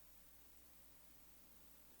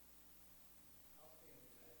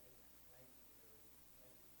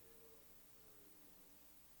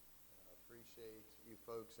appreciate you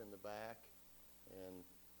folks in the back and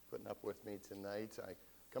putting up with me tonight. I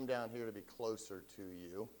come down here to be closer to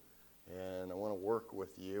you, and I want to work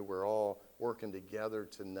with you. We're all working together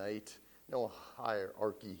tonight. No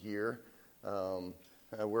hierarchy here.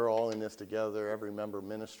 We're all in this together, every member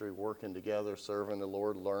ministry working together, serving the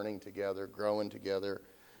Lord, learning together, growing together,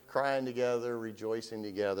 crying together, rejoicing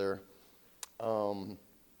together.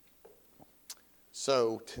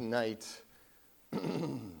 So tonight,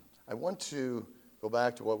 I want to go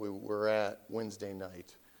back to what we were at Wednesday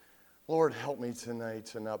night. Lord, help me tonight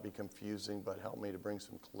to not be confusing, but help me to bring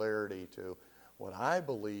some clarity to what I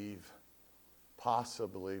believe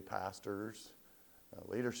possibly pastors,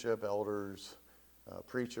 leadership, elders,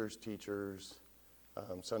 preachers, teachers,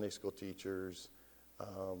 Sunday school teachers,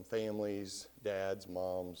 families, dads,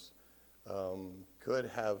 moms, could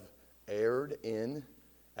have erred in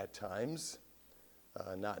at times,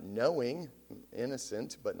 not knowing,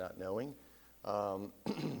 innocent but not knowing. But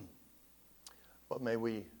may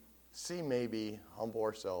we see, maybe humble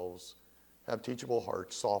ourselves, have teachable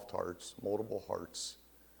hearts, soft hearts, moldable hearts,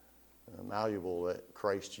 malleable that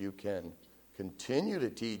Christ you can continue to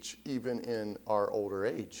teach even in our older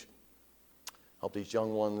age. Help these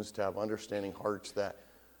young ones to have understanding hearts that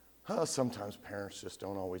sometimes parents just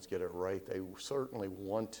don't always get it right. They certainly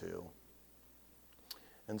want to.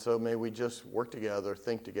 And so may we just work together,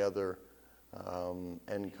 think together,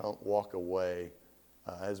 and walk away.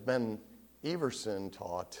 As Ben Everson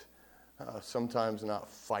taught, sometimes not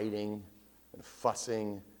fighting and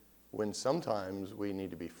fussing, when sometimes we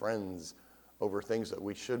need to be friends over things that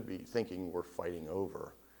we should be thinking we're fighting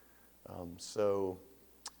over. So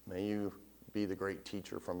may you be the great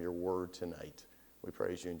teacher from your word tonight. We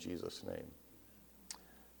praise you in Jesus' name.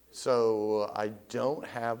 So I don't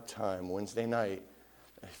have time. Wednesday night,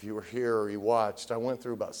 if you were here or you watched, I went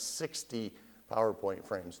through about 60 PowerPoint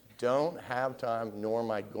frames. Don't have time, nor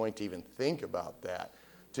am I going to even think about that,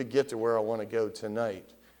 to get to where I want to go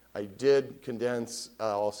tonight. I did condense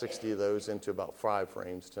all 60 of those into about 5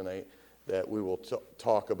 frames tonight that we will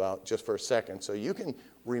talk about just for a second. So you can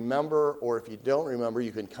remember, or if you don't remember,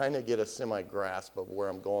 you can kind of get a semi-grasp of where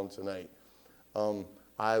I'm going tonight.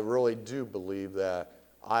 I really do believe that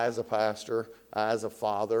I, as a pastor, as a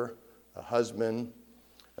father, a husband,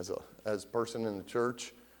 as a person in the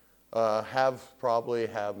church, have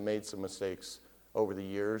made some mistakes over the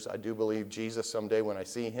years. I do believe Jesus someday, when I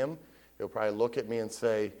see him, he'll probably look at me and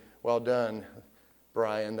say, "Well done,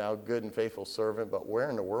 Brian, thou good and faithful servant, but where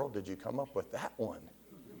in the world did you come up with that one?"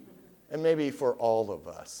 And maybe for all of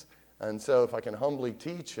us. And so if I can humbly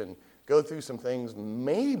teach and go through some things,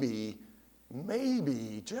 maybe,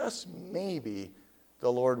 just maybe,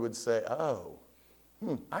 the Lord would say,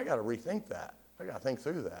 I got to rethink that. I got to think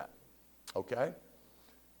through that. Okay?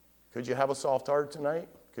 Could you have a soft heart tonight?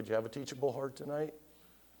 Could you have a teachable heart tonight?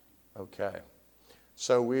 Okay.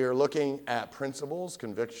 So we are looking at principles,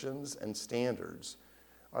 convictions, and standards.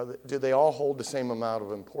 Do they all hold the same amount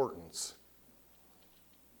of importance?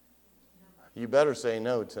 You better say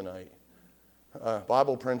no tonight.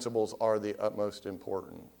 Bible principles are the utmost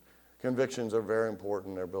important. Convictions are very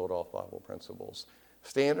important. They're built off Bible principles.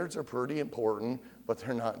 Standards are pretty important, but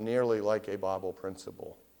they're not nearly like a Bible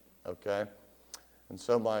principle. Okay? And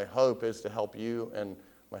so my hope is to help you and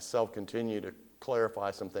myself continue to clarify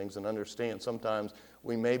some things and understand. Sometimes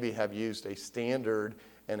we maybe have used a standard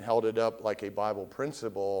and held it up like a Bible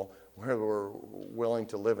principle where we're willing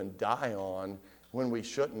to live and die on when we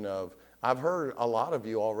shouldn't have. I've heard a lot of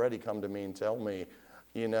you already come to me and tell me,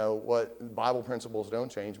 what Bible principles don't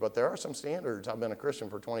change, but there are some standards. I've been a Christian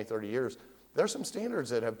for 20, 30 years. There are some standards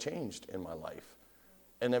that have changed in my life,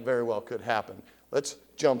 and that very well could happen. Let's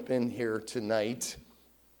jump in here tonight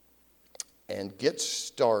and get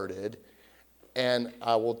started. And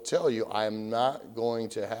I will tell you, I'm not going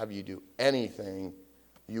to have you do anything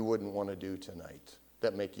you wouldn't want to do tonight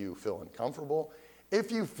that make you feel uncomfortable.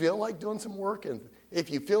 If you feel like doing some work, and if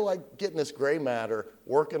you feel like getting this gray matter,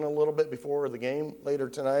 working a little bit before the game later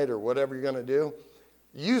tonight or whatever you're going to do,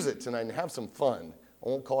 use it tonight and have some fun. I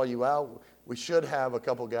won't call you out. We should have a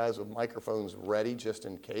couple guys with microphones ready just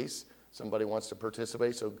in case somebody wants to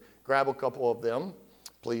participate. So grab a couple of them,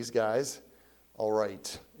 please, guys. All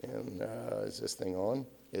right. And is this thing on?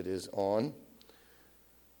 It is on.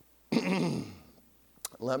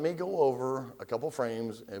 Let me go over a couple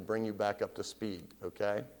frames and bring you back up to speed,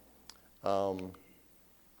 okay?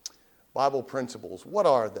 Bible principles. What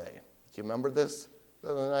are they? Do you remember this the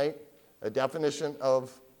other night? A definition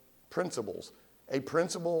of principles. A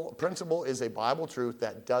principle is a Bible truth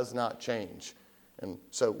that does not change. And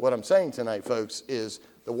so what I'm saying tonight, folks, is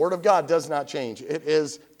the Word of God does not change. It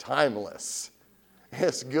is timeless.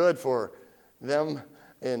 It's good for them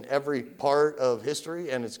in every part of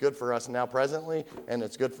history, and it's good for us now presently, and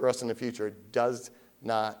it's good for us in the future. It does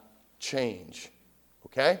not change.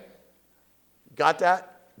 Okay? Got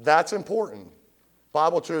that? That's important.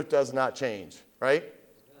 Bible truth does not change, right?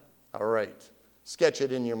 All right. Sketch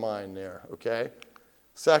it in your mind there, okay?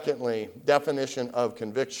 Secondly, definition of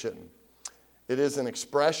conviction. It is an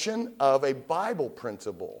expression of a Bible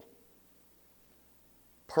principle.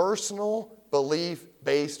 Personal belief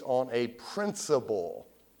based on a principle.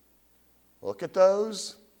 Look at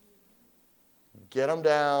those. Get them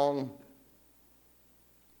down.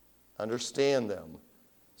 Understand them.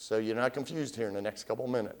 So you're not confused here in the next couple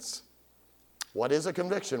minutes. What is a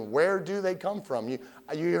conviction? Where do they come from? You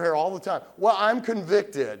hear all the time, well, I'm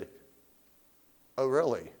convicted. Oh,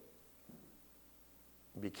 really?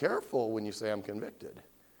 Be careful when you say I'm convicted.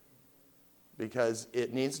 Because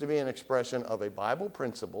it needs to be an expression of a Bible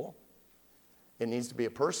principle. It needs to be a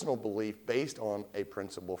personal belief based on a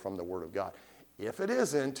principle from the Word of God. If it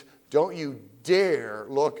isn't, don't you dare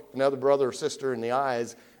look another brother or sister in the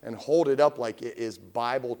eyes and hold it up like it is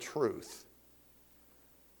Bible truth.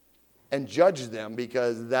 And judge them,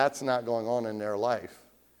 because that's not going on in their life.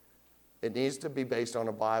 It needs to be based on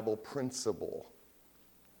a Bible principle.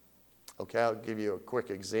 Okay, I'll give you a quick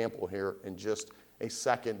example here in just a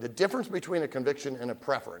second. The difference between a conviction and a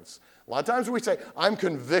preference. A lot of times we say, I'm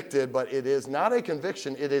convicted, but it is not a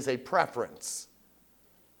conviction, it is a preference.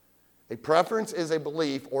 A preference is a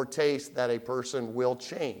belief or taste that a person will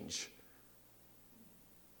change.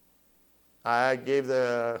 I gave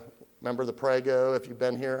remember the Prego, if you've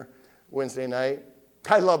been here Wednesday night?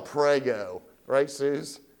 I love Prego, right,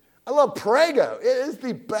 Suze? I love Prego. It is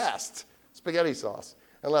the best spaghetti sauce.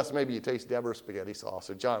 Unless maybe you taste Deborah's spaghetti sauce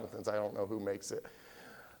or Jonathan's. I don't know who makes it.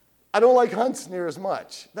 I don't like Hunt's near as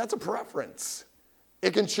much. That's a preference.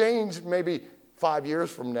 It can change maybe 5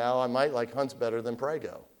 years from now. I might like Hunt's better than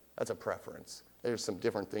Prego. That's a preference. There's some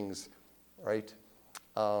different things, right?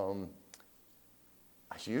 I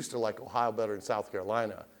used to like Ohio better than South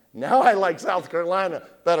Carolina. Now I like South Carolina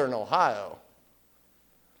better than Ohio.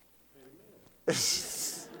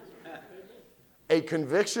 A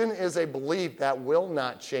conviction is a belief that will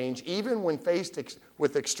not change even when faced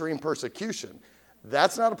with extreme persecution.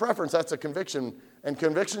 That's not a preference, that's a conviction. And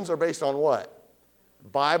convictions are based on what?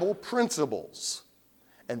 Bible principles.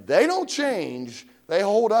 And they don't change. They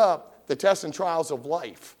hold up the tests and trials of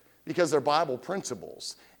life because they're Bible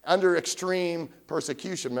principles. Under extreme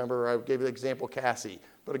persecution, remember I gave you the example, Cassie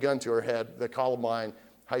put a gun to her head, the Columbine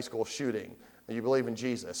high school shooting. You believe in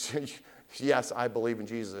Jesus? Yes, I believe in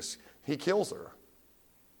Jesus. He kills her.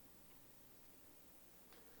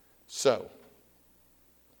 So,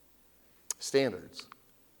 standards.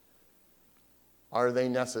 Are they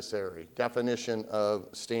necessary? Definition of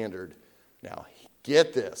standard. Now,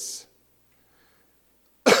 get this.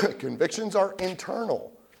 Convictions are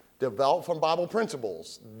internal, developed from Bible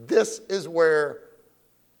principles. This is where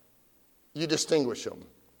you distinguish them.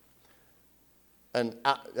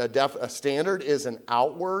 A standard is an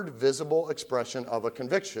outward, visible expression of a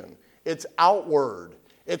conviction. It's outward.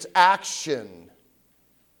 It's action.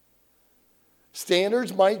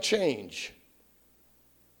 Standards might change.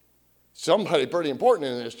 Somebody pretty important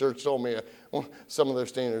in this church told me some of their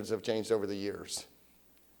standards have changed over the years.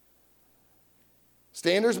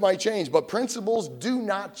 Standards might change, but principles do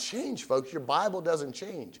not change, folks. Your Bible doesn't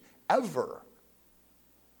change, ever.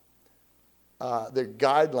 The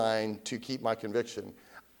guideline to keep my conviction.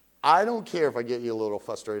 I don't care if I get you a little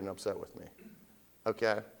frustrated and upset with me,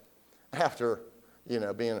 okay? After,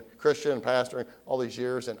 being a Christian and pastoring all these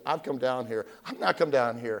years, and I've come down here. I've not come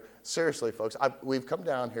down here, seriously, folks. We've come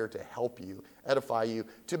down here to help you, edify you,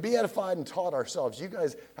 to be edified and taught ourselves. You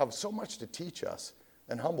guys have so much to teach us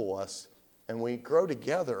and humble us, and we grow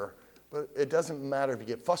together, but it doesn't matter if you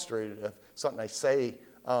get frustrated if something I say.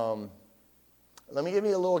 Let me give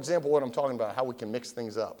you a little example of what I'm talking about, how we can mix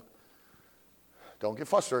things up. Don't get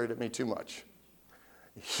frustrated at me too much.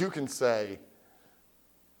 You can say,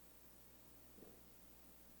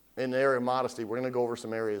 in the area of modesty, we're going to go over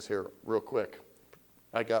some areas here real quick.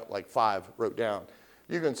 I got like 5 wrote down.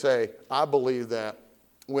 You can say, I believe that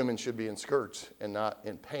women should be in skirts and not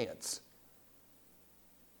in pants.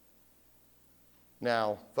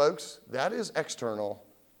 Now, folks, that is external,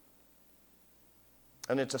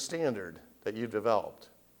 and it's a standard that you've developed.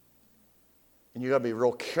 And you got to be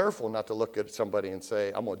real careful not to look at somebody and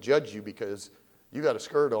say, I'm going to judge you because you got a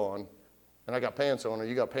skirt on and I got pants on, or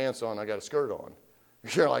you got pants on, I got a skirt on.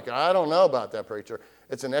 You're like, I don't know about that, preacher.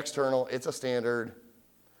 It's an external, it's a standard.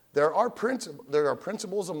 There are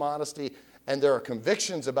principles of modesty, and there are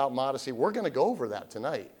convictions about modesty. We're going to go over that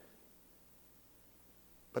tonight.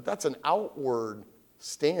 But that's an outward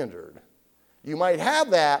standard. You might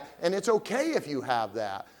have that, and it's okay if you have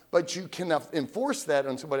that, but you cannot enforce that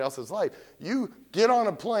on somebody else's life. You get on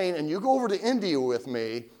a plane and you go over to India with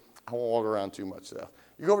me. I won't walk around too much though.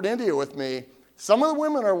 You go over to India with me. Some of the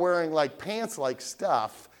women are wearing like pants-like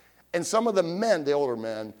stuff, and some of the men, the older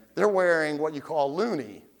men, they're wearing what you call a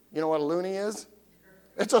loonie. You know what a loonie is?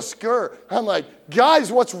 It's a skirt. I'm like,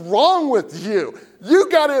 guys, what's wrong with you? You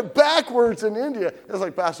got it backwards in India. It's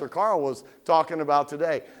like Pastor Carl was talking about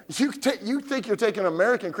today. You think you're taking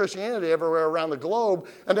American Christianity everywhere around the globe,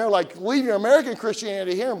 and they're like, leave your American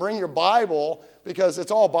Christianity here and bring your Bible, because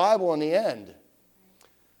it's all Bible in the end.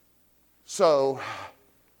 So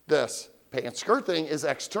this pants skirt thing is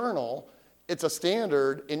external. It's a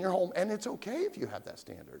standard in your home, and it's okay if you have that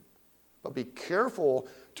standard. But be careful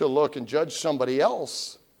to look and judge somebody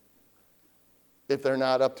else if they're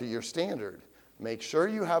not up to your standard. Make sure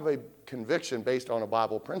you have a conviction based on a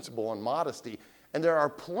Bible principle and modesty. And there are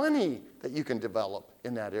plenty that you can develop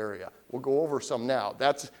in that area. We'll go over some now.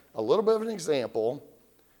 That's a little bit of an example.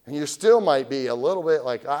 And you still might be a little bit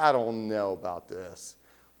like, I don't know about this.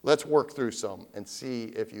 Let's work through some and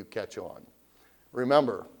see if you catch on.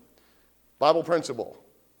 Remember, Bible principle,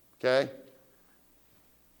 okay?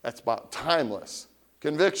 That's about timeless.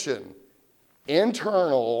 Conviction,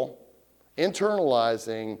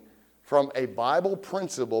 internalizing from a Bible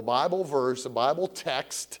principle, Bible verse, a Bible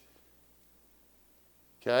text.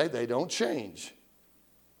 Okay, they don't change.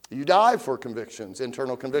 You die for convictions,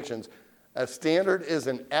 internal convictions. A standard is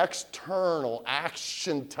an external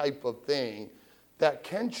action type of thing that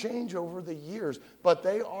can change over the years, but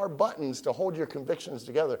they are buttons to hold your convictions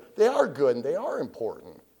together. They are good and they are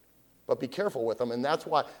important. But be careful with them. And that's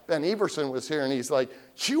why Ben Everson was here, and he's like,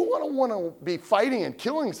 you don't want to be fighting and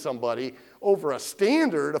killing somebody over a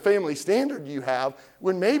standard, a family standard you have,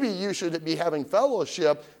 when maybe you should be having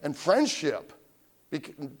fellowship and friendship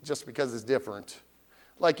just because it's different.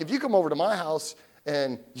 Like if you come over to my house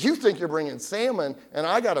and you think you're bringing salmon and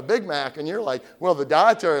I got a Big Mac and you're like, well, the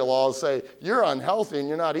dietary laws say you're unhealthy and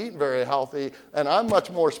you're not eating very healthy and I'm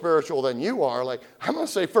much more spiritual than you are. Like, I'm going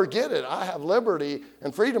to say, forget it. I have liberty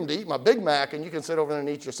and freedom to eat my Big Mac and you can sit over there and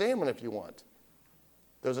eat your salmon if you want.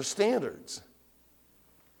 Those are standards.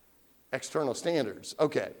 External standards.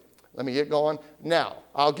 Okay, let me get going. Now,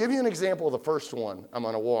 I'll give you an example of the first one I'm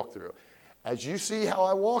going to walk through. As you see how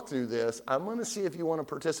I walk through this, I'm going to see if you want to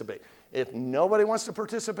participate. If nobody wants to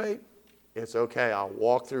participate, it's okay. I'll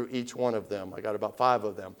walk through each one of them. I got about 5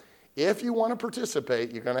 of them. If you want to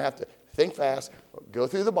participate, you're going to have to think fast, go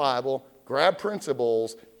through the Bible, grab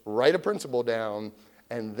principles, write a principle down,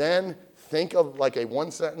 and then think of like a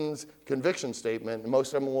one-sentence conviction statement. And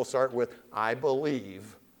most of them will start with, I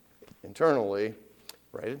believe, internally.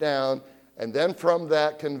 Write it down. And then from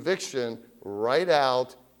that conviction, write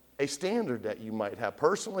out a standard that you might have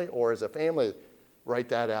personally or as a family. Write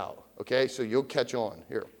that out. Okay, so you'll catch on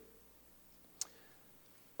here.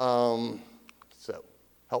 So,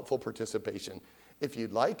 helpful participation. If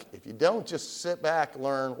you'd like, if you don't, just sit back,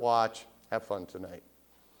 learn, watch, have fun tonight.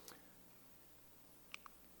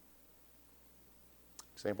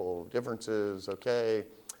 Example of differences, okay.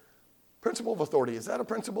 Principle of authority, is that a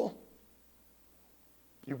principle?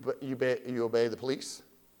 You obey the police?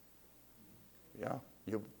 Yeah.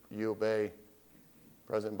 You obey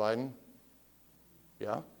President Biden?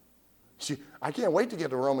 Yeah. I can't wait to get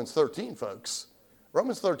to Romans 13, folks.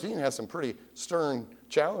 Romans 13 has some pretty stern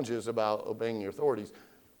challenges about obeying your authorities.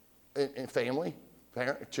 In family,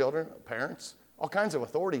 children, parents, all kinds of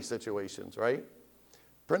authority situations, right?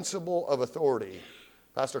 Principle of authority.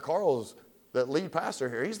 Pastor Carl's the lead pastor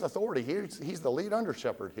here. He's the authority. He's the lead under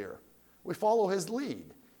shepherd here. We follow his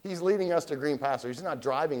lead. He's leading us to green pastures. He's not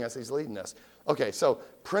driving us. He's leading us. Okay, so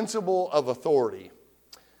principle of authority.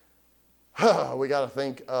 We got to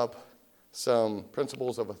think up some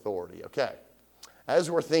principles of authority. Okay. As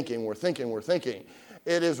we're thinking.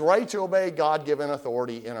 It is right to obey God-given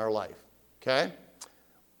authority in our life. Okay?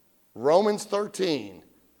 Romans 13.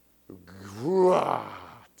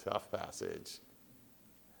 Tough passage.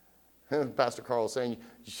 Pastor Carl is saying,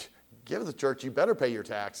 give the church, you better pay your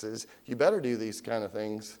taxes. You better do these kind of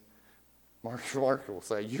things. Mark will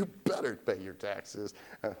say, you better pay your taxes.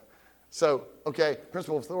 So, okay,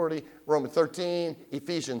 principle of authority, Romans 13,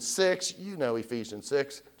 Ephesians 6. You know Ephesians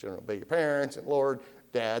 6. Children, obey your parents. And Lord,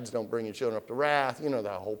 dads, don't bring your children up to wrath. You know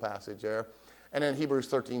that whole passage there. And then Hebrews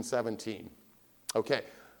 13, 17. Okay,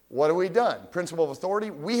 what have we done? Principle of authority.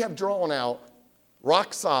 We have drawn out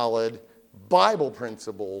rock solid Bible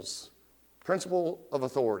principles. Principle of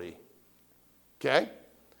authority. Okay?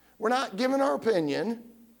 We're not giving our opinion.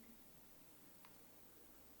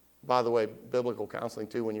 By the way, biblical counseling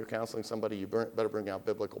too, when you're counseling somebody, you better bring out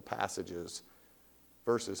biblical passages,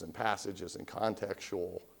 verses and passages and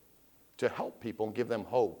contextual to help people and give them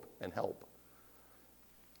hope and help.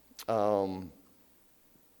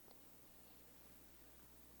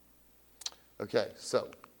 Okay, so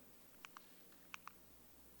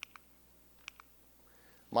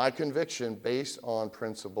my conviction based on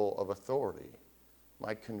principle of authority.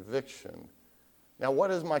 My conviction. Now, what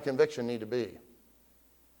does my conviction need to be?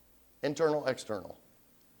 Internal, external?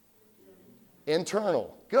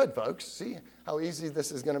 Internal. Good, folks. See how easy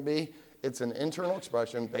this is going to be? It's an internal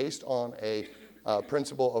expression based on a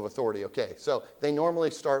principle of authority. Okay, so they normally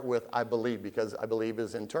start with I believe because I believe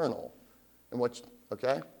is internal. And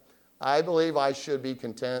okay? I believe I should be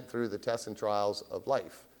content through the tests and trials of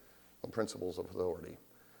life on principles of authority.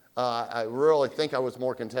 I really think I was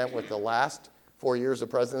more content with the last 4 years of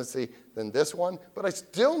presidency than this one, but I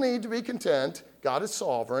still need to be content. God is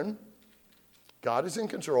sovereign. God is in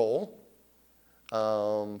control.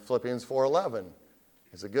 Philippians 4:11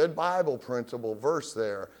 is a good Bible principle verse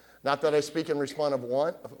there. Not that I speak in respect of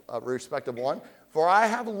one, for I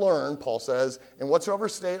have learned, Paul says, in whatsoever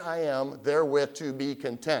state I am, therewith to be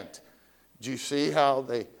content. Do you see how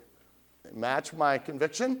they match my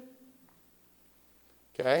conviction?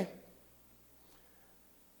 Okay.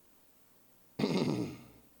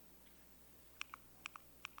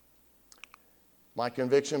 My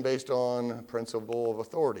conviction based on principle of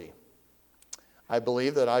authority. I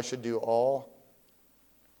believe that I should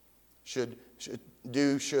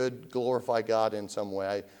should glorify God in some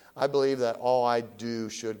way. I believe that all I do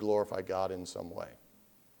should glorify God in some way.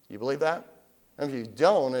 You believe that? And if you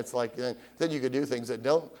don't, it's like then you could do things that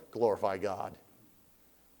don't glorify God.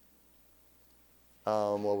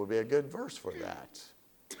 What would be a good verse for that?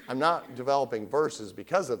 I'm not developing verses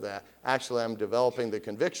because of that. Actually, I'm developing the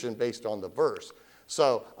conviction based on the verse.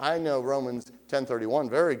 So I know Romans 10:31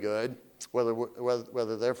 very good.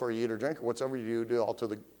 Whether therefore you eat or drink or whatsoever you do, all to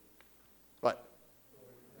the what?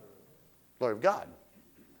 Glory of God.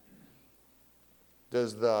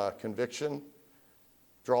 Does the conviction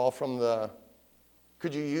draw from the?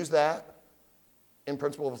 Could you use that in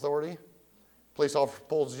principle of authority? Police officer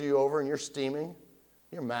pulls you over and you're steaming.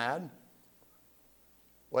 You're mad.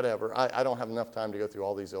 Whatever. I don't have enough time to go through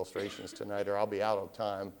all these illustrations tonight, or I'll be out of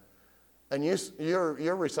time. And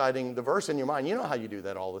you're reciting the verse in your mind. You know how you do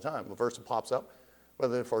that all the time. The verse pops up,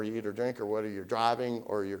 whether for you eat or drink, or whether you're driving,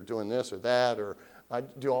 or you're doing this or that, or I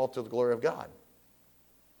do all to the glory of God.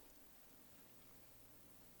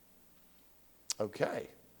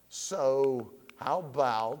 Okay, so how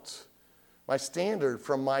about my standard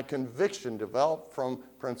from my conviction developed from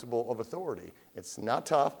principle of authority? It's not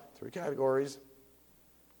tough. 3 categories.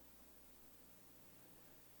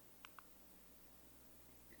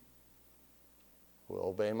 Will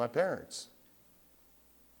obey my parents.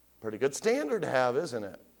 Pretty good standard to have, isn't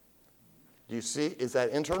it? Do you see? Is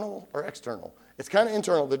that internal or external? It's kind of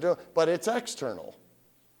internal, but it's external.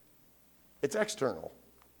 It's external.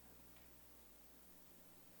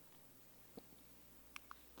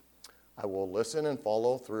 I will listen and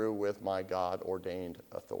follow through with my God-ordained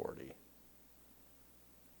authority.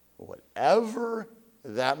 Whatever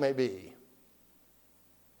that may be.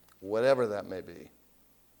 Whatever that may be.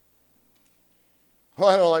 Well,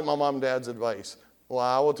 I don't like my mom and dad's advice. Well,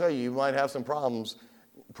 I will tell you, you might have some problems,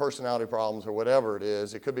 personality problems or whatever it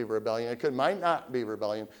is. It could be rebellion. Might not be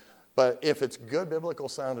rebellion. But if it's good biblical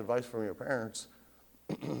sound advice from your parents,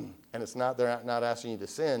 and it's they're not asking you to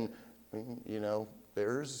sin, you know,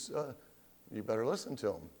 you better listen to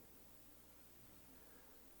them.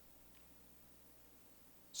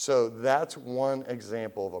 So that's one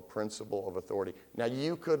example of a principle of authority. Now,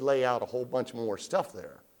 you could lay out a whole bunch more stuff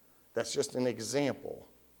there. That's just an example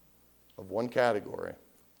of one category.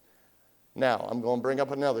 Now, I'm going to bring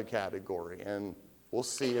up another category, and we'll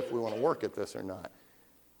see if we want to work at this or not.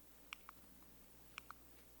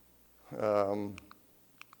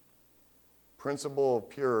 Principle of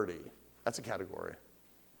purity. That's a category.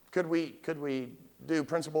 Could we do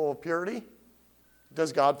principle of purity?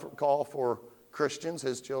 Does God call for Christians,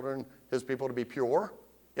 his children, his people to be pure?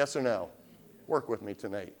 Yes or no? Work with me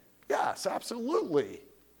tonight. Yes, absolutely.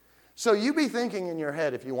 So you be thinking in your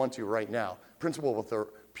head, if you want to right now, principle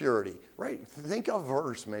of purity, right? Think of a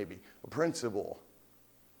verse maybe, a principle.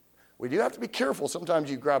 We do have to be careful. Sometimes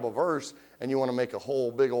you grab a verse and you want to make a whole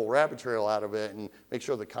big old rabbit trail out of it and make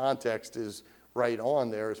sure the context is right on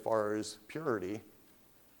there as far as purity.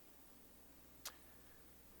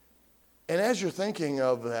 And as you're thinking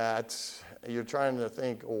of that, you're trying to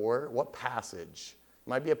think, what passage? It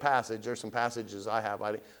might be a passage. There's some passages I have.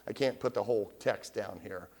 I can't put the whole text down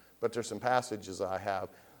here. But there's some passages I have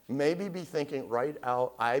Maybe be thinking right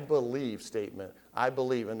out, I believe statement. I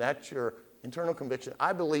believe, and that's your internal conviction.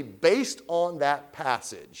 I believe based on that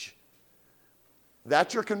passage.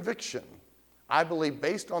 That's your conviction. I believe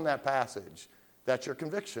based on that passage. That's your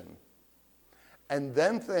conviction. And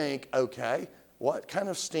then think, okay, what kind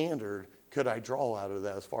of standard could I draw out of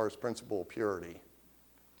that as far as principle of purity?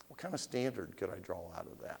 What kind of standard could I draw out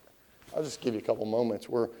of that? I'll just give you a couple moments.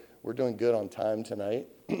 We're doing good on time tonight.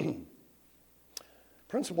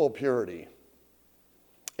 Principle of purity.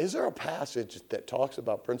 Is there a passage that talks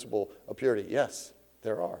about principle of purity? Yes,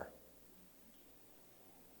 there are.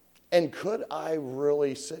 And could I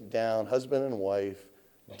really sit down, husband and wife,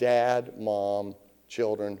 dad, mom,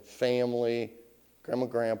 children, family, grandma,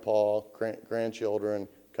 grandpa, grandchildren,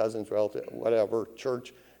 cousins, relatives, whatever,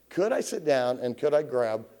 church, could I sit down and could I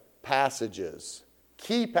grab passages,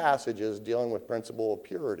 key passages dealing with principle of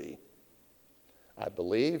purity? I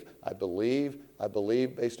believe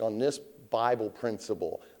based on this Bible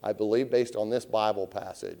principle. I believe based on this Bible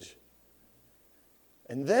passage.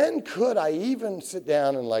 And then could I even sit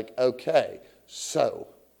down and okay, so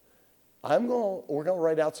we're going to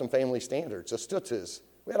write out some family standards, the Stutzes.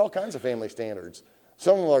 We had all kinds of family standards.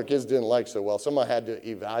 Some of our kids didn't like so well. Some I had to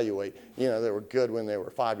evaluate. They were good when they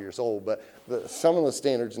were 5 years old, but some of the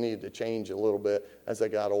standards needed to change a little bit as they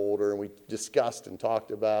got older, and we discussed and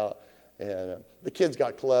talked about. And the kids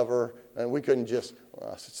got clever, and we couldn't just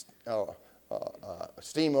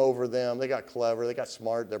steam over them. They got clever. They got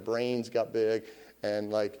smart. Their brains got big.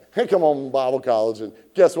 And hey, come on, Bible college, and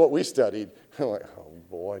guess what we studied? I'm like, oh,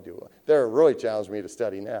 boy, they're really challenged me to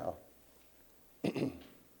study now.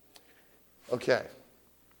 Okay.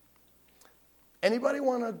 Anybody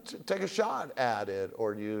want to take a shot at it,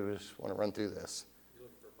 or do you just want to run through this? You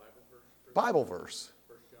looking for a Bible verse? Bible verse.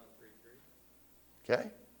 1 John 3:3.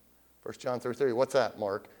 Okay. 1 John 3:3. What's that,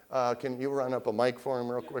 Mark? Can you run up a mic for him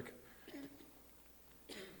real quick?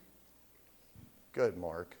 Good,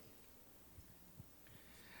 Mark.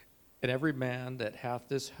 And every man that hath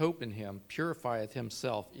this hope in him purifieth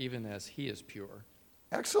himself, even as he is pure.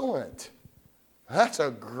 Excellent. That's a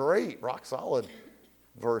great, rock solid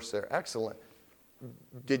verse there. Excellent.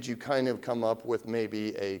 Did you kind of come up with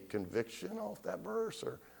maybe a conviction off that verse,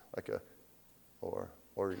 or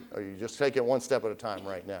are you just taking one step at a time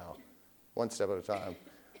right now? One step at a time.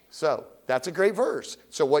 So that's a great verse.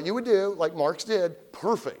 So what you would do, like Mark's did,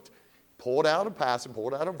 perfect. Pulled out a passage,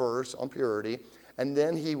 pulled out a verse on purity, and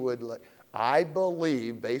then he would, I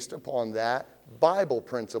believe, based upon that Bible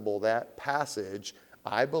principle, that passage,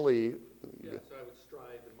 I believe. Yeah, so I would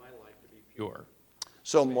strive in my life to be pure.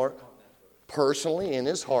 So Mark, personally, in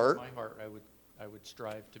his heart. In my heart, I would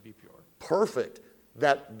strive to be pure. Perfect.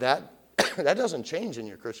 That doesn't change in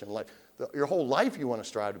your Christian life. Your whole life you want to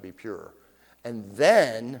strive to be pure. And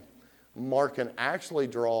then Mark can actually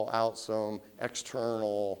draw out some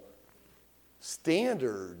external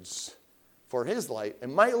standards for his life. It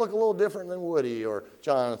might look a little different than Woody or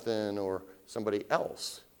Jonathan or somebody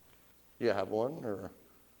else. You have one? Or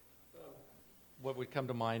what would come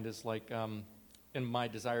to mind is in my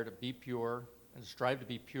desire to be pure and strive to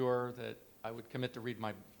be pure, that I would commit to read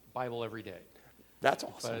my Bible every day. That's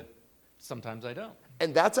awesome. But sometimes I don't.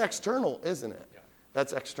 And that's external, isn't it? Yeah.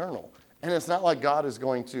 That's external. And it's not like God is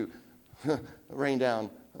going to rain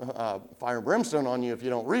down fire and brimstone on you if you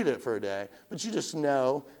don't read it for a day. But you just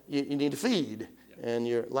know you need to feed, and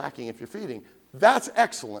you're lacking if you're feeding. That's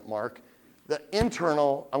excellent, Mark. The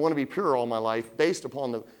internal, I want to be pure all my life, based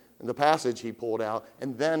upon the passage he pulled out.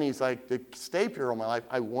 And then he's like, to stay pure all my life,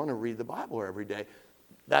 I want to read the Bible every day.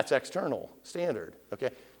 That's external standard,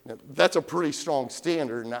 okay? Now, that's a pretty strong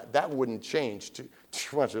standard, and that wouldn't change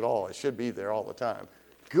too much at all. It should be there all the time.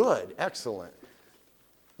 Good, excellent.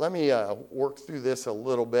 Let me work through this a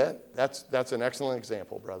little bit. That's an excellent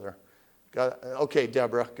example, brother. Okay,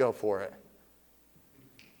 Deborah, go for it.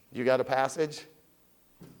 You got a passage?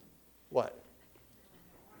 What?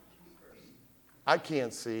 I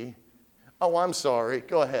can't see. Oh, I'm sorry.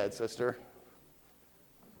 Go ahead, sister.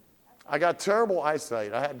 I got terrible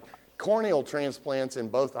eyesight. I had corneal transplants in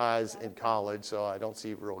both eyes in college, so I don't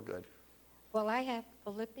see real good. Well, I have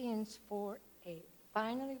Philippians 4:8.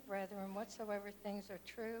 Finally, brethren, whatsoever things are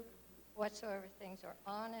true, whatsoever things are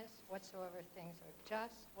honest, whatsoever things are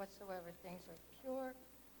just, whatsoever things are pure,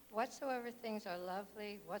 whatsoever things are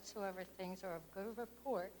lovely, whatsoever things are of good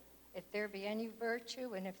report, if there be any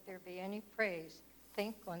virtue and if there be any praise,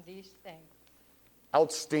 think on these things.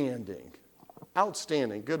 Outstanding.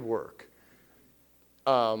 Outstanding. Good work.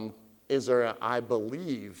 Is there a I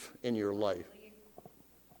believe in your life?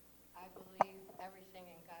 I believe everything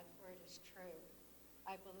in God's word is true.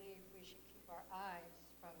 I believe we should keep our eyes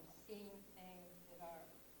from seeing things that are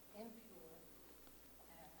impure.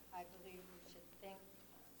 I believe we should think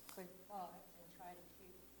good thoughts and try to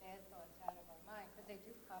keep bad thoughts out of our mind, because they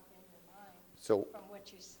do pop in your mind So, from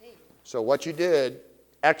what you see. so what you did,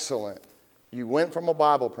 excellent. You went from a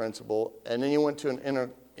Bible principle, and then you went to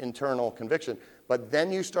an internal conviction. But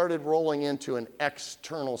then you started rolling into an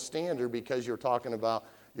external standard because you're talking about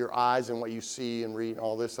your eyes and what you see and read and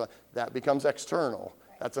all this. That becomes external.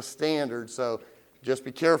 That's a standard. So just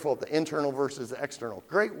be careful of the internal versus the external.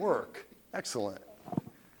 Great work. Excellent.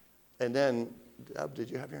 And then, Deb,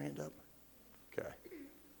 did you have your hand up? Okay.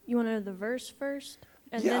 You want to know the verse first?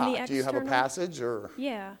 And yeah. then the Do you have a external? passage or?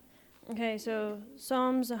 Yeah. Okay, so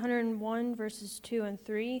Psalms 101, verses 2 and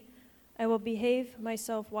 3. I will behave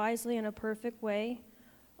myself wisely in a perfect way.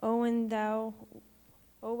 O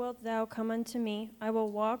wilt thou come unto me? I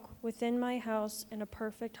will walk within my house in a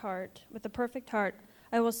perfect heart. With a perfect heart,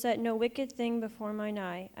 I will set no wicked thing before mine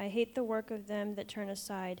eye. I hate the work of them that turn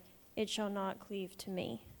aside. It shall not cleave to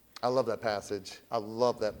me. I love that passage. I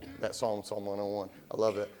love that Psalm 101. I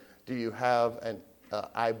love it. Do you have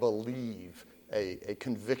I believe, a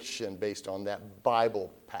conviction based on that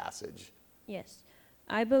Bible passage? Yes.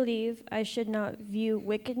 I believe I should not view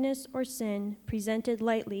wickedness or sin presented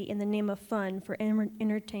lightly in the name of fun for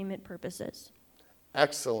entertainment purposes.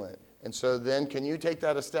 Excellent. And so then can you take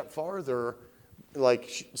that a step farther,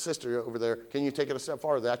 like sister over there, can you take it a step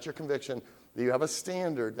farther? That's your conviction. You have a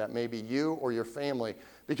standard that maybe you or your family,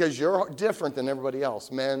 because you're different than everybody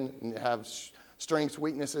else. Men have strengths,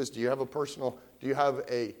 weaknesses. Do you have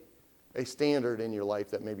a standard in your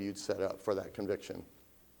life that maybe you'd set up for that conviction?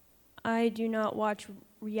 I do not watch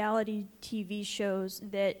reality TV shows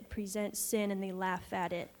that present sin and they laugh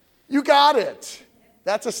at it. You got it.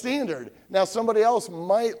 That's a standard. Now, somebody else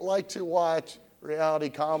might like to watch reality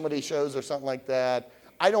comedy shows or something like that.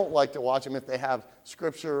 I don't like to watch them if they have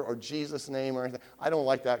scripture or Jesus' name or anything. I don't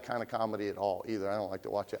like that kind of comedy at all either. I don't like to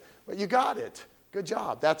watch it. But you got it. Good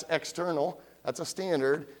job. That's external. That's a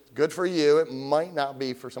standard. Good for you. It might not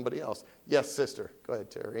be for somebody else. Yes, sister. Go ahead,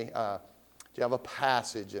 Terry. Do you have a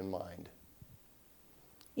passage in mind?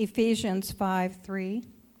 Ephesians 5:3.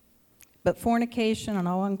 But fornication and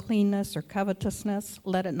all uncleanness or covetousness,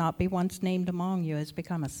 let it not be once named among you as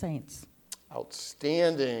become as saints.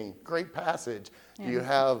 Outstanding. Great passage. Yeah. Do you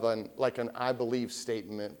have an I believe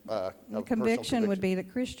statement? The of conviction would be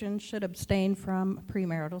that Christians should abstain from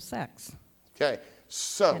premarital sex. Okay,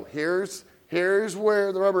 so here's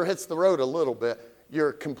where the rubber hits the road a little bit.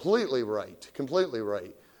 You're completely right.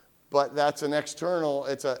 But that's an external.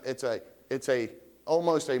 It's a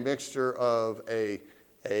almost a mixture of a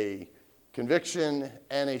conviction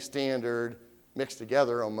and a standard mixed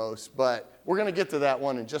together almost. But we're going to get to that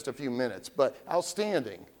one in just a few minutes. But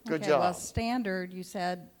outstanding. Good job. Well, standard you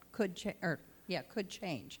said could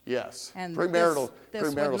change. Yes. And premarital this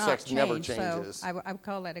would not sex never change, changes. So I would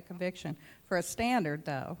call that a conviction. For a standard,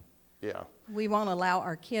 though, Yeah. we won't allow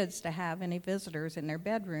our kids to have any visitors in their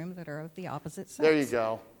bedroom that are of the opposite sex. There you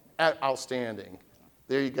go. Outstanding.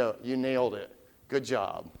 There you go. You nailed it. Good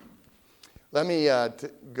job. Let me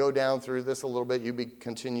go down through this a little bit. You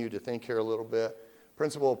continue to think here a little bit.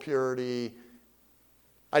 Principle of purity.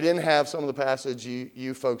 I didn't have some of the passage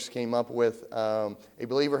you folks came up with. A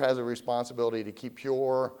believer has a responsibility to keep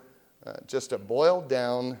pure. Just a boiled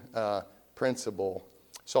down principle.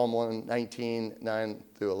 Psalm 119, 9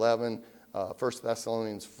 through 11. 1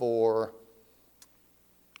 Thessalonians 4.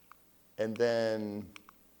 And then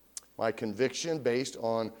my conviction based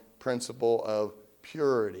on principle of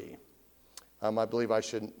purity. I believe I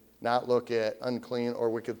should not look at unclean or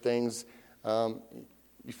wicked things.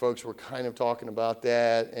 You folks were kind of talking about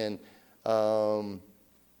that, and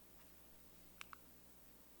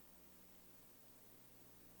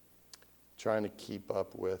trying to keep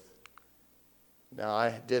up with. Now,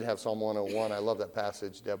 I did have Psalm 101. I love that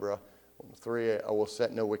passage, Deborah. 3, I will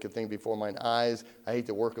set no wicked thing before mine eyes. I hate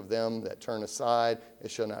the work of them that turn aside.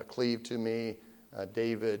 It shall not cleave to me.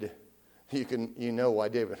 David, you know why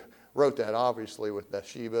David wrote that, obviously, with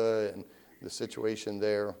Bathsheba and the situation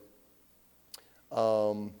there.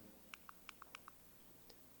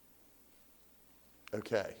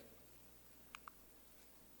 Okay.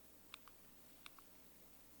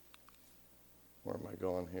 Where am I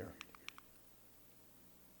going here?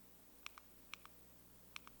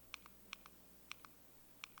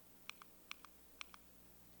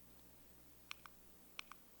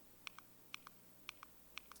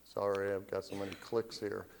 Sorry, I've got so many clicks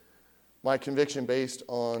here. My conviction based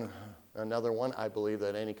on another one, I believe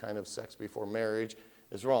that any kind of sex before marriage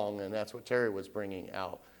is wrong, and that's what Terry was bringing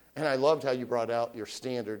out. And I loved how you brought out your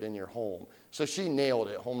standard in your home. So she nailed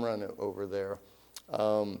it, home run over there.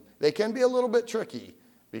 They can be a little bit tricky.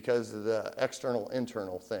 because of the external,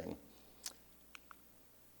 internal thing.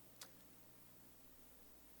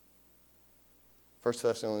 First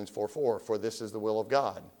Thessalonians 4:4, for this is the will of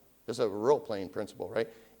God. This is a real plain principle, right?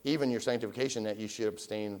 Even your sanctification, that you should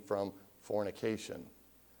abstain from fornication.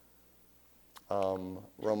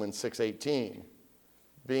 Romans 6:18,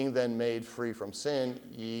 being then made free from sin,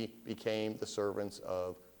 ye became the servants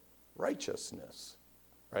of righteousness,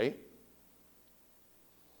 right?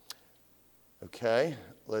 Okay,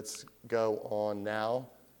 let's go on now,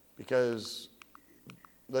 because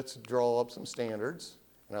let's draw up some standards.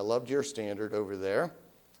 And I loved your standard over there.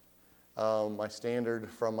 My standard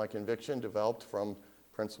from my conviction developed from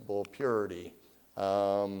principle of purity.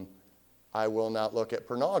 I will not look at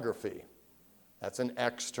pornography. That's an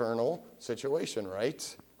external situation,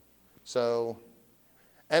 right? So,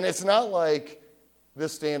 and it's not like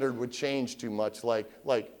this standard would change too much, like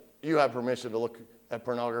you have permission to look at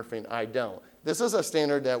pornography and I don't. This is a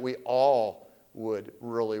standard that we all would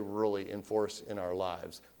really, really enforce in our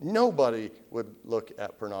lives. Nobody would look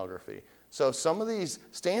at pornography. So some of these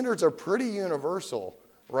standards are pretty universal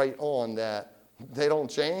right on, that they don't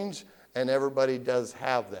change and everybody does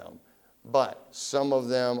have them. But some of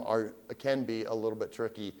them can be a little bit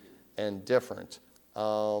tricky and different.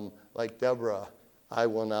 Like Deborah, I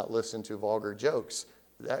will not listen to vulgar jokes.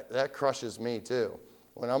 That crushes me too.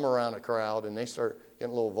 When I'm around a crowd and they start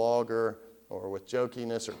getting a little vulgar or with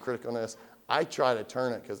jokiness or criticalness, I try to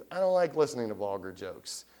turn it because I don't like listening to vulgar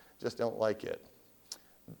jokes. Just don't like it.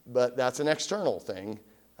 But that's an external thing.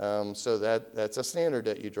 So that's a standard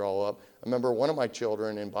that you draw up. I remember one of my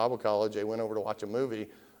children in Bible college, they went over to watch a movie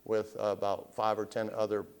with about 5 or 10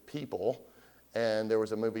 other people. And there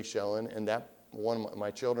was a movie showing, and that one of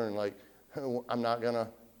my children, like, I'm not gonna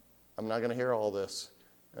hear all this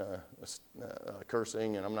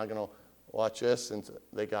cursing, and I'm not gonna watch this. And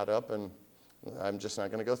they got up, and I'm just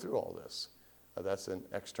not gonna go through all this. That's an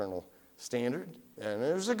external standard, and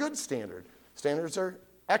there's a good standard. Standards are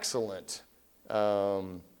excellent.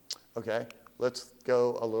 Okay, let's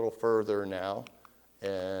go a little further now.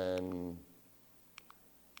 And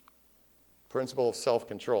principle of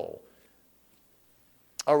self-control.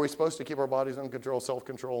 Are we supposed to keep our bodies under control,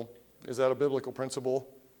 self-control? Is that a biblical principle?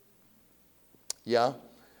 Yeah?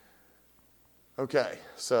 Okay,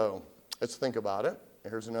 so let's think about it.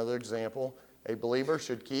 Here's another example. A believer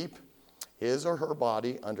should keep his or her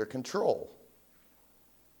body under control.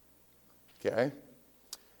 Okay?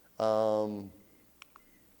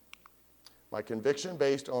 My conviction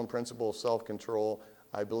based on principle of self-control,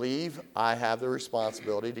 I believe I have the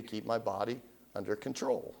responsibility to keep my body under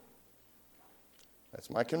control. That's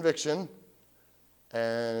my conviction.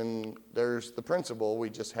 And there's the principle we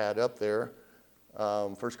just had up there.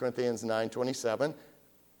 1 Corinthians 9:27.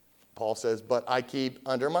 Paul says, but I keep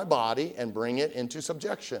under my body and bring it into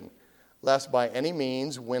subjection, lest by any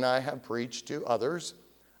means, when I have preached to others,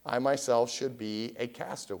 I myself should be a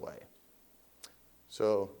castaway.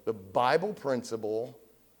 So the Bible principle,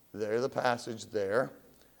 there, the passage there,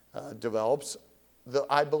 develops,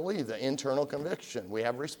 I believe, the internal conviction. We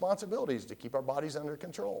have responsibilities to keep our bodies under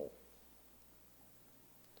control.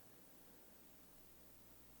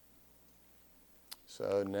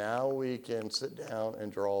 So now we can sit down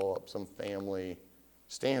and draw up some family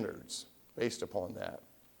standards based upon that.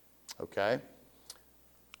 Okay?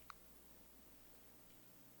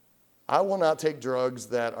 I will not take drugs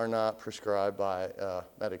that are not prescribed by a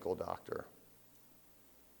medical doctor.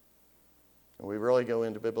 And we really go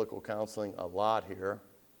into biblical counseling a lot here,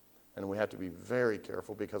 and we have to be very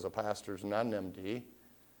careful because a pastor's not an MD,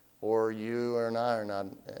 or you and I are not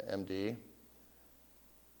an MD.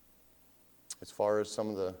 As far as some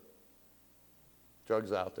of the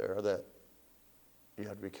drugs out there that you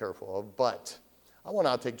have to be careful of. But I will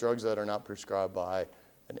not take drugs that are not prescribed by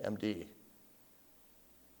an MD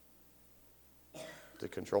to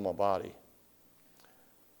control my body.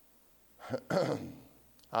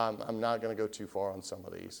 I'm not going to go too far on some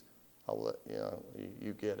of these. I'll let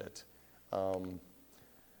you get it.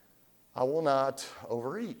 I will not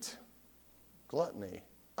overeat. Gluttony.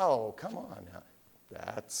 Oh, come on now.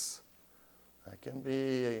 That can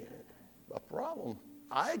be a problem.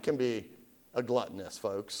 I can be a gluttonous,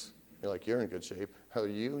 folks. You're like, you're in good shape. Oh,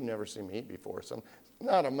 you never seen me eat before. So it's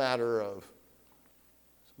not a matter of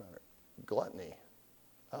gluttony.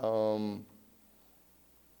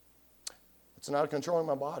 It's not controlling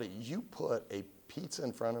my body. You put a pizza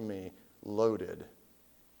in front of me loaded.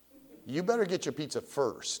 You better get your pizza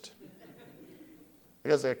first.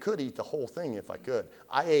 Because I could eat the whole thing if I could.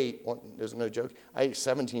 There's no joke, I ate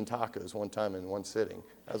 17 tacos one time in one sitting.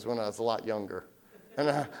 That was when I was a lot younger.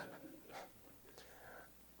 And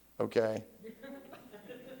okay.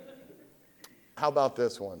 How about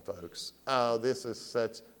this one, folks? Oh, this is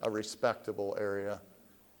such a respectable area.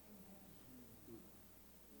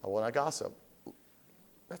 I want to gossip.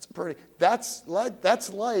 That's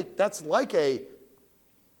like a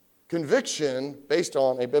conviction based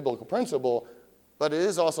on a biblical principle, but it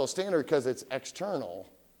is also a standard because it's external.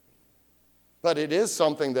 But it is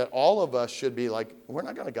something that all of us should be like, we're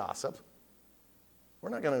not going to gossip. We're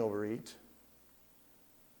not going to overeat.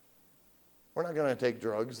 We're not going to take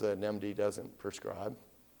drugs that an MD doesn't prescribe.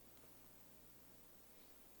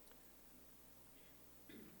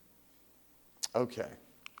 Okay.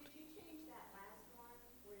 Could you change that last one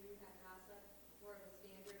where you had gossip for the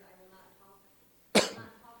standard? I will not talk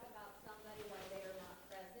about somebody while they are not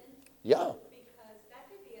present. Yeah. Because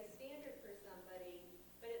that could be a standard for somebody,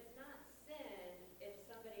 but it's not sin if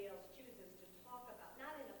somebody else chooses to talk about,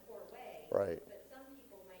 not in a poor way. Right. But some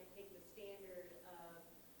people might take the standard of,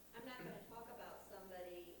 I'm not going to talk about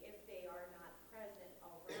somebody if they are not present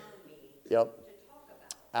around me Yep. to talk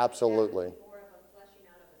about. Absolutely. That would be more of a fleshing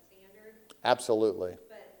out of a standard. Absolutely.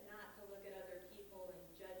 But not to look at other people and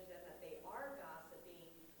judge them that they are gossiping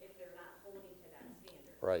if they're not holding to that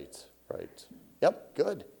standard. Right. Yep,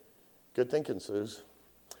 good. Good thinking, Suze.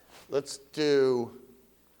 Let's do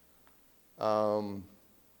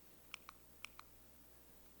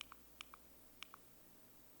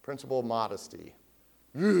principle of modesty.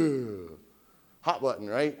 Ugh. Hot button,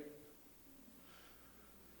 right?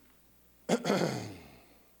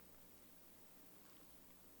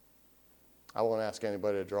 I won't ask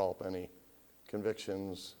anybody to draw up any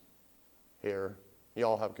convictions here. You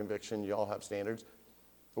all have conviction, you all have standards.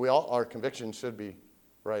 Our convictions should be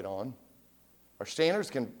right on. Our standards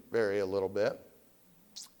can vary a little bit.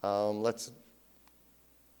 A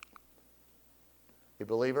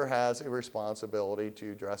believer has a responsibility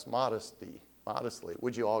to dress modestly.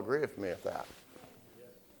 Would you all agree with me with that? Yes.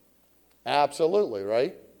 Absolutely,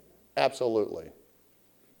 right? Absolutely.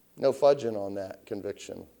 No fudging on that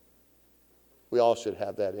conviction. We all should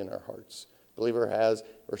have that in our hearts. Believer has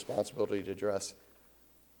a responsibility to dress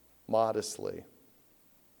modestly.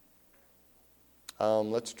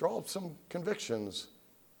 Let's draw up some convictions,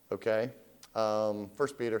 okay? 1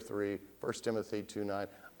 Peter 3, 1 Timothy 2:9.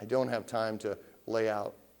 I don't have time to lay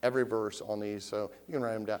out every verse on these, so you can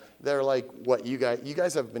write them down. They're like what you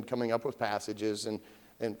guys have been coming up with passages and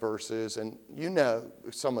verses, and you know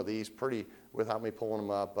some of these pretty without me pulling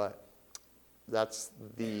them up, but that's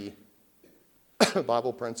the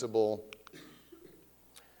Bible principle.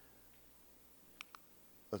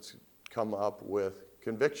 Let's come up with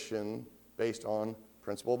conviction based on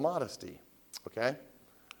principle of modesty, okay?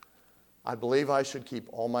 I believe I should keep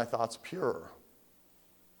all my thoughts pure.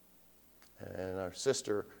 And our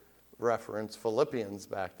sister referenced Philippians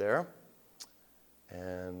back there.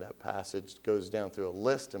 And that passage goes down through a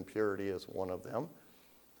list, and purity is one of them.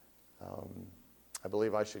 I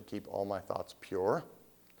believe I should keep all my thoughts pure.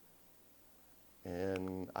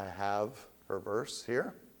 And I have her verse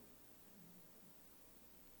here.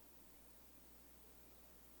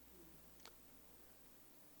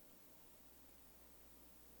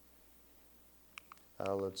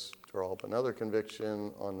 Let's draw up another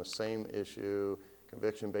conviction on the same issue,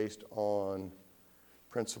 conviction based on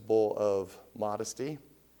principle of modesty.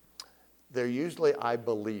 They're usually I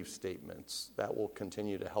believe statements. That will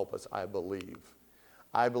continue to help us, I believe.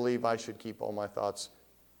 I believe I should keep all my thoughts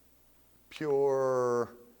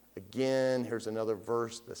pure. Again, here's another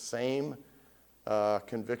verse, the same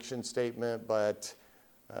conviction statement, but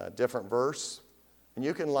different verse. And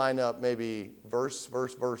you can line up maybe verse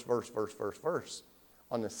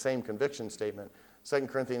on the same conviction statement. 2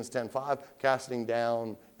 Corinthians 10:5, casting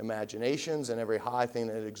down imaginations and every high thing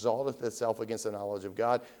that exalteth itself against the knowledge of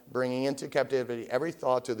God, bringing into captivity every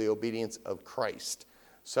thought to the obedience of Christ.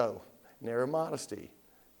 So, an area of modesty.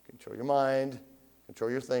 Control your mind,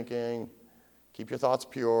 control your thinking, keep your thoughts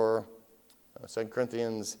pure. 2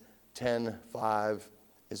 Corinthians 10:5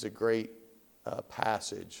 is a great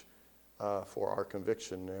passage for our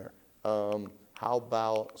conviction there. How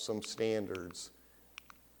about some standards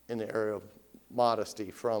in the area of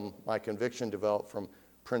modesty from my conviction developed from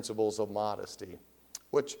principles of modesty,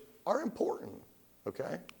 which are important,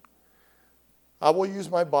 okay? I will use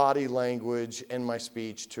my body language and my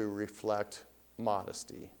speech to reflect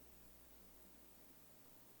modesty.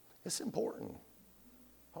 It's important.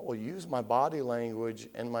 I will use my body language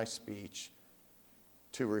and my speech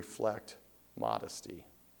to reflect modesty.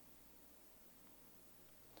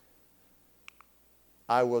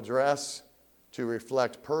 I will dress to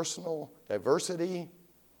reflect personal diversity,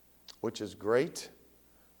 which is great,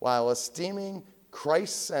 while esteeming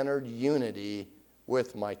Christ-centered unity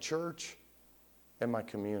with my church and my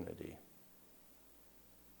community.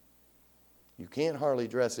 You can't hardly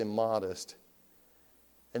dress immodest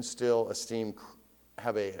and still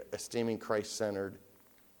have a esteeming Christ-centered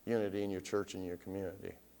unity in your church and your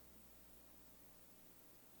community.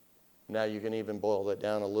 Now you can even boil that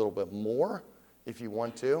down a little bit more if you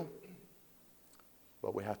want to,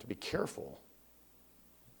 but we have to be careful.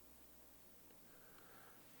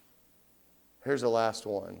 Here's the last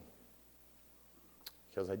one,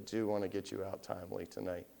 because I do want to get you out timely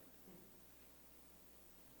tonight.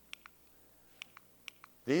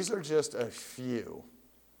 These are just a few.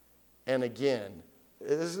 And again,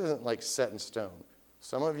 this isn't like set in stone.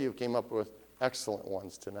 Some of you came up with excellent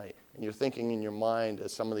ones tonight, and you're thinking in your mind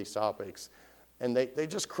as some of these topics, and they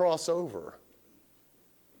just cross over.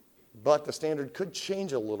 But the standard could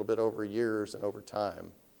change a little bit over years and over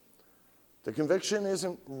time. The conviction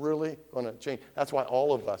isn't really going to change. That's why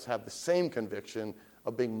all of us have the same conviction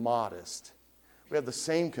of being modest. We have the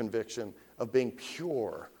same conviction of being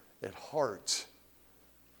pure at heart.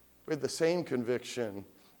 We have the same conviction,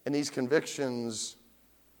 and these convictions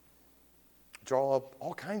draw up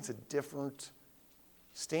all kinds of different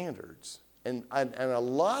standards. And a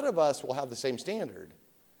lot of us will have the same standard.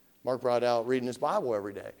 Mark brought out reading his Bible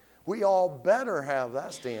every day. We all better have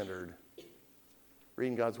that standard.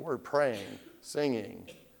 Reading God's Word, praying, singing,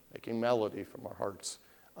 making melody from our hearts.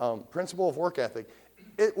 Principle of work ethic.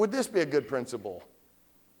 Would this be a good principle?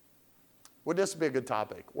 Would this be a good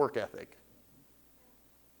topic? Work ethic.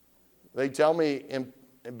 They tell me in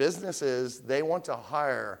businesses, they want to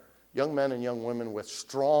hire young men and young women with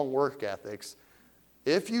strong work ethics.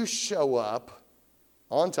 If you show up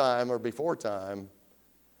on time or before time,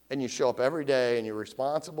 and you show up every day and you're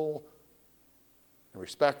responsible and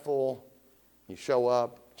respectful, you show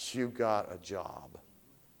up, you got a job,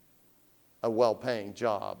 a well-paying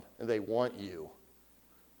job, and they want you.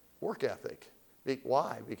 Work ethic.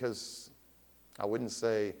 Why? Because I wouldn't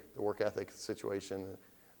say the work ethic situation,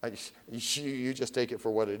 you just take it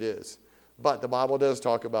for what it is. But the Bible does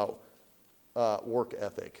talk about work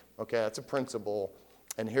ethic. Okay, that's a principle.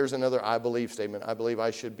 And here's another I believe statement. I believe I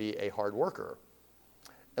should be a hard worker.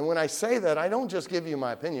 And when I say that, I don't just give you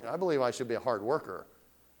my opinion. I believe I should be a hard worker.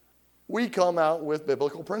 We come out with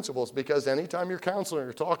biblical principles because anytime you're counseling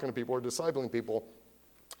or talking to people or discipling people,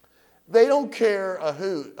 they don't care a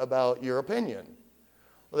hoot about your opinion.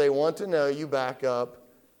 They want to know you back up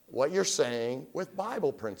what you're saying with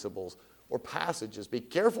Bible principles or passages. Be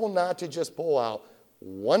careful not to just pull out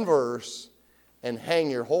one verse and hang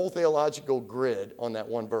your whole theological grid on that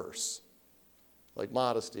one verse, like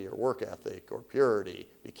modesty or work ethic or purity.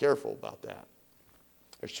 Be careful about that.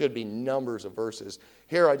 There should be numbers of verses.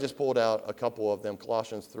 Here I just pulled out a couple of them.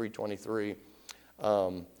 Colossians 3:23,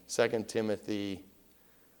 2 Timothy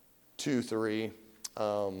 2:3.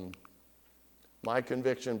 My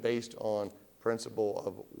conviction based on principle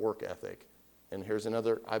of work ethic. And here's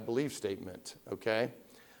another I believe statement, okay?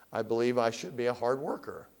 I believe I should be a hard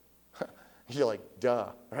worker. You're like, duh,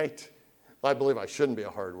 right? I believe I shouldn't be a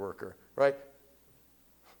hard worker, right?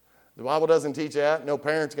 The Bible doesn't teach that. No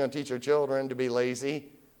parent's going to teach their children to be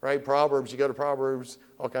lazy, right? Proverbs, you go to Proverbs,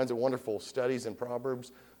 all kinds of wonderful studies in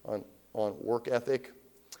Proverbs on work ethic.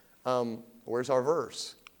 Where's our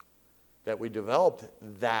verse that we developed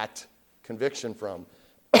that conviction from?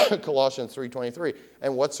 Colossians 3:23.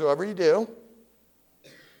 And whatsoever you do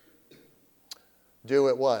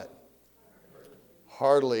it what?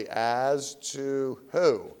 Heartily as to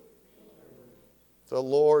who? The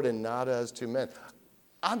Lord, and not as to men.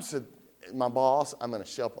 My boss, I'm going to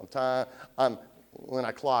show up on time. When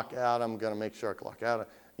I clock out, I'm going to make sure I clock out,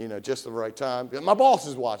 just the right time. My boss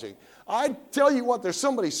is watching. I tell you what, there's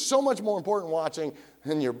somebody so much more important watching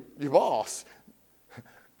than your boss.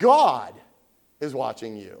 God is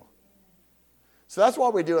watching you. So that's why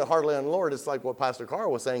we do it heartily unto the Lord. It's like what Pastor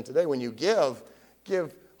Carl was saying today. When you give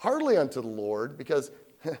heartily unto the Lord, because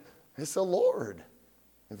it's the Lord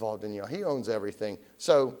involved in you. He owns everything.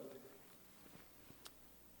 So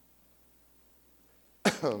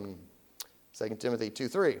 2 Timothy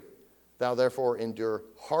 2:3, thou therefore endure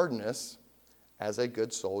hardness as a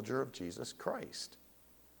good soldier of Jesus Christ.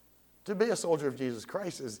 To be a soldier of Jesus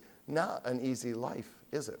Christ is not an easy life,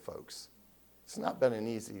 is it, folks? It's not been an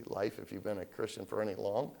easy life if you've been a Christian for any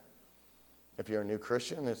long. If you're a new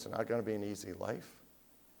Christian, it's not going to be an easy life.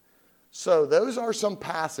 So those are some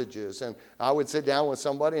passages, and I would sit down with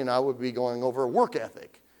somebody and I would be going over a work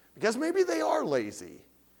ethic, because maybe they are lazy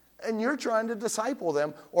and you're trying to disciple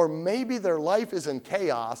them, or maybe their life is in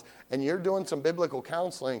chaos and you're doing some biblical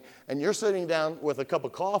counseling and you're sitting down with a cup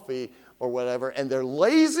of coffee or whatever, and they're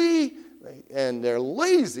lazy and they're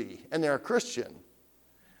a Christian.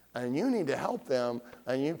 And you need to help them,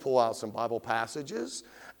 and you pull out some Bible passages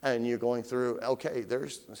and you're going through, okay,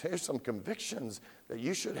 here's some convictions that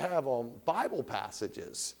you should have on Bible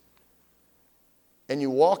passages. And you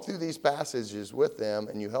walk through these passages with them,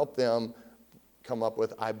 and you help them come up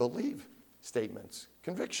with, I believe, statements,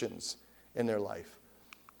 convictions in their life.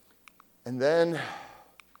 And then,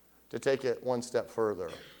 to take it one step further,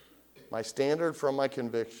 my standard from my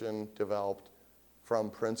conviction developed from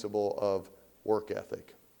principle of work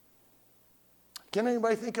ethic. Can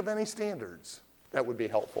anybody think of any standards that would be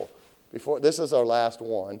helpful? This is our last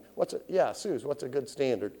one. Suze, what's a good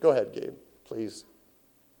standard? Go ahead, Gabe, please.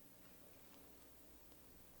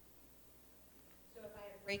 So if I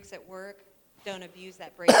have breaks at work, don't abuse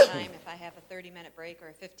that break time. If I have a 30-minute break or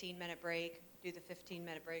a 15-minute break, do the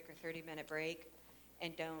 15-minute break or 30-minute break,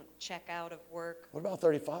 and don't check out of work. What about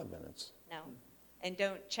 35 minutes? No. And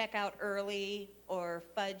don't check out early or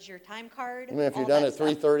fudge your time card. I mean, if you're all done that at stuff.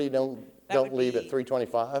 3:30, That don't would leave at be-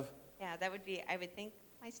 3:25? Yeah, that would be, I would think,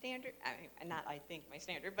 my standard. I mean, not I think my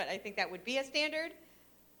standard, but I think that would be a standard.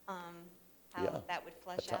 How Yeah. that would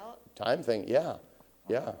flesh out. Time thing, yeah.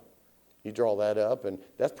 You draw that up, and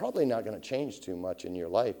that's probably not going to change too much in your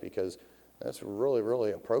life because that's really,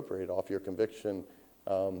 really appropriate off your conviction.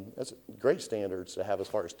 That's great standards to have as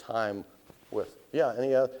far as time with. Yeah,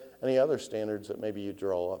 any other standards that maybe you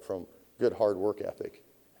draw up from good hard work ethic?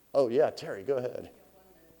 Oh, yeah, Terry, go ahead.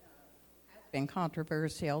 Been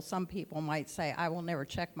controversial. Some people might say, I will never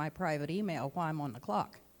check my private email while I'm on the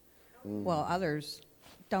clock. Well, others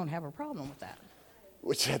don't have a problem with that.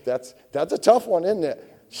 Which that's a tough one, isn't it?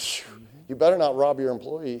 You better not rob your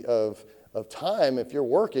employee of time if you're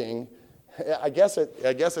working. I guess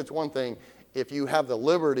it's one thing if you have the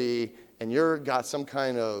liberty and you're got some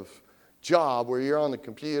kind of job where you're on the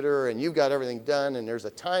computer and you've got everything done and there's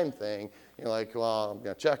a time thing. You're like, well, I'm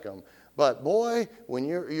going to check them. But boy, when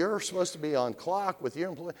you're supposed to be on clock with your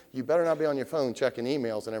employee, you better not be on your phone checking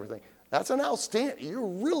emails and everything. That's an outstanding. You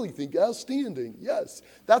really think outstanding? Yes.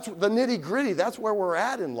 That's the nitty gritty. That's where we're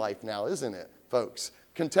at in life now, isn't it, folks?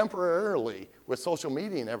 Contemporarily with social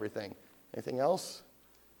media and everything. Anything else?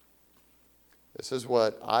 This is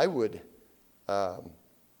what I would,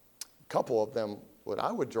 couple of them, what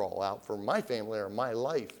I would draw out for my family or my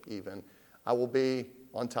life even. I will be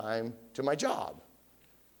on time to my job.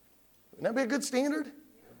 Wouldn't that be a good standard?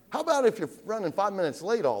 How about if you're running 5 minutes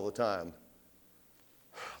late all the time?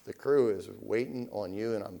 The crew is waiting on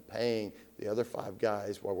you, and I'm paying the other 5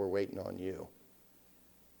 guys while we're waiting on you.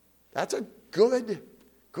 That's a good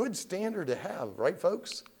standard to have, right,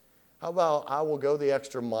 folks? How about I will go the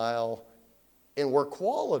extra mile in work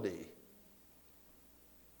quality?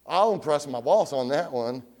 I'll impress my boss on that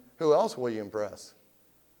one. Who else will you impress?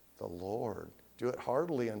 The Lord. Do it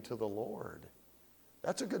heartily unto the Lord.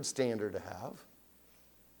 That's a good standard to have.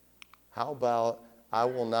 How about I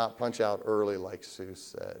will not punch out early like Sue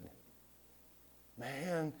said?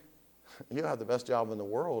 Man, you have the best job in the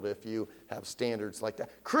world if you have standards like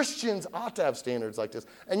that. Christians ought to have standards like this.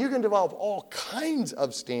 And you can develop all kinds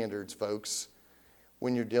of standards, folks,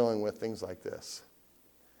 when you're dealing with things like this.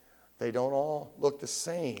 They don't all look the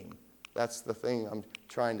same. That's the thing I'm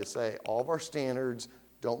trying to say. All of our standards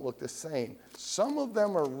don't look the same. Some of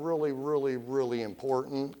them are really, really, really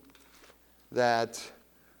important that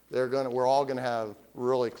we're all going to have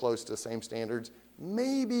really close to the same standards.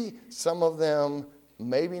 Maybe some of them,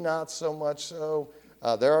 maybe not so much so.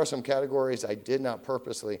 There are some categories I did not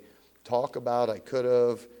purposely talk about. I could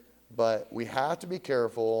have, but we have to be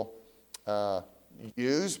careful.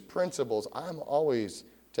 Use principles. I'm always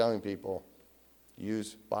telling people,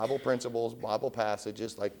 use Bible principles, Bible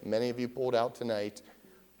passages, like many of you pulled out tonight.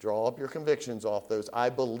 Draw up your convictions off those I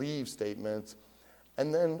believe statements,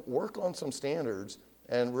 and then work on some standards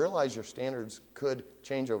and realize your standards could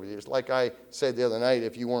change over the years. Like I said the other night,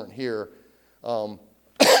 if you weren't here, I'll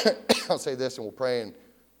say this and we'll pray,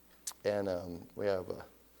 and we have a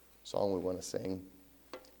song we want to sing.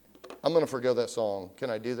 I'm going to forgo that song. Can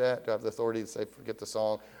I do that? Do I have the authority to say forget the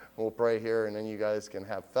song? And we'll pray here, and then you guys can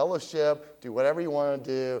have fellowship, do whatever you want to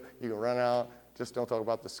do. You can run out. Just don't talk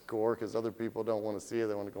about the score because other people don't want to see it.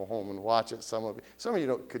 They want to go home and watch it. Some of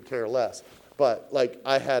you could care less. But like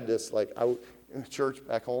I had this, in church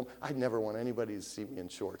back home, I'd never want anybody to see me in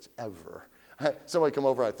shorts ever. Somebody come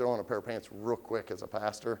over, I'd throw on a pair of pants real quick as a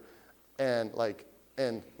pastor, and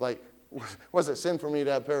was it sin for me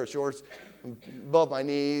to have a pair of shorts above my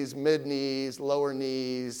knees, mid knees, lower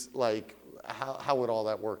knees? Like how would all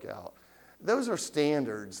that work out? Those are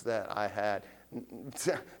standards that I had.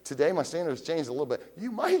 Today, my standards changed a little bit. You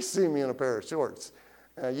might see me in a pair of shorts.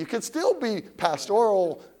 You could still be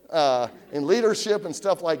pastoral in leadership and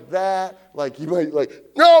stuff like that. Like you might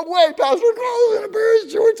no way, Pastor Carl in a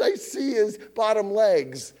bearish shorts, I see his bottom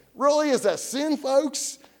legs. Really, is that sin,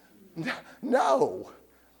 folks? No.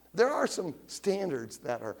 There are some standards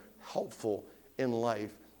that are helpful in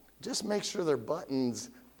life. Just make sure they're buttons,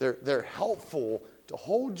 they're helpful to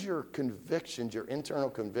hold your convictions, your internal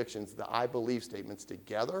convictions, the I believe statements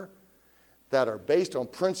together that are based on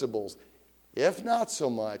principles. If not so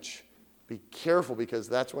much, be careful, because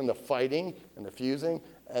that's when the fighting and the fusing.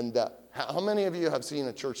 And how many of you have seen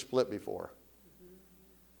a church split before?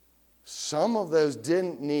 Some of those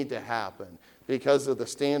didn't need to happen because of the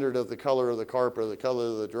standard of the color of the carpet or the color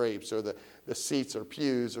of the drapes or the seats or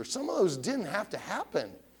pews, or some of those didn't have to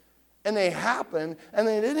happen. And they happened, and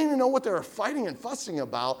they didn't even know what they were fighting and fussing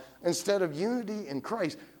about instead of unity in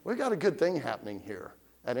Christ. We've got a good thing happening here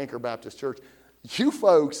at Anchor Baptist Church. You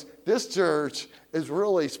folks, this church is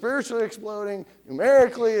really spiritually exploding,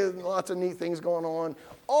 numerically, and lots of neat things going on.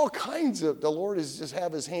 All kinds of, the Lord is just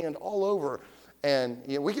have his hand all over. And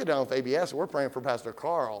we get down with ABS, and we're praying for Pastor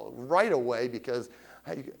Carl right away because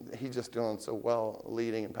he's just doing so well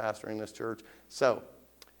leading and pastoring this church. So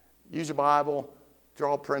use your Bible,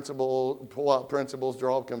 draw principles, pull out principles,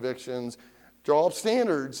 draw up convictions, draw up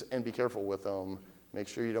standards, and be careful with them. Make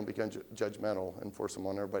sure you don't become judgmental and force them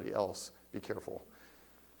on everybody else. Be careful.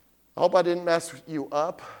 I hope I didn't mess you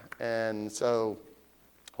up, and so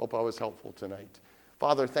hope I was helpful tonight.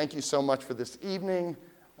 Father, thank you so much for this evening.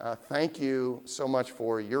 Thank you so much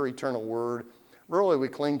for your eternal word. Really, we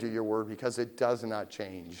cling to your word because it does not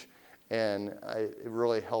change, and it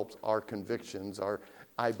really helps our convictions, our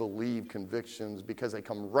I believe convictions, because they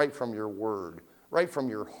come right from your word, right from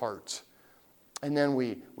your heart. And then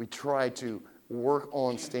we try to work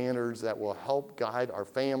on standards that will help guide our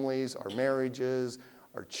families, our marriages,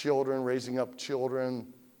 our children, raising up children.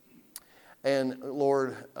 And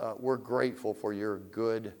Lord, we're grateful for your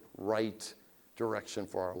good, right direction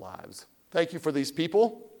for our lives. Thank you for these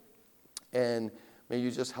people, and may you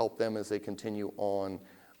just help them as they continue on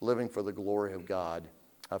living for the glory of God.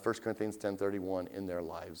 1 Corinthians 10:31 in their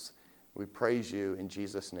lives. We praise you in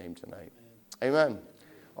Jesus' name tonight. Amen.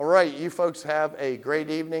 All right, you folks have a great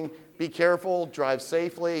evening. Be careful, drive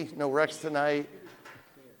safely, no wrecks tonight.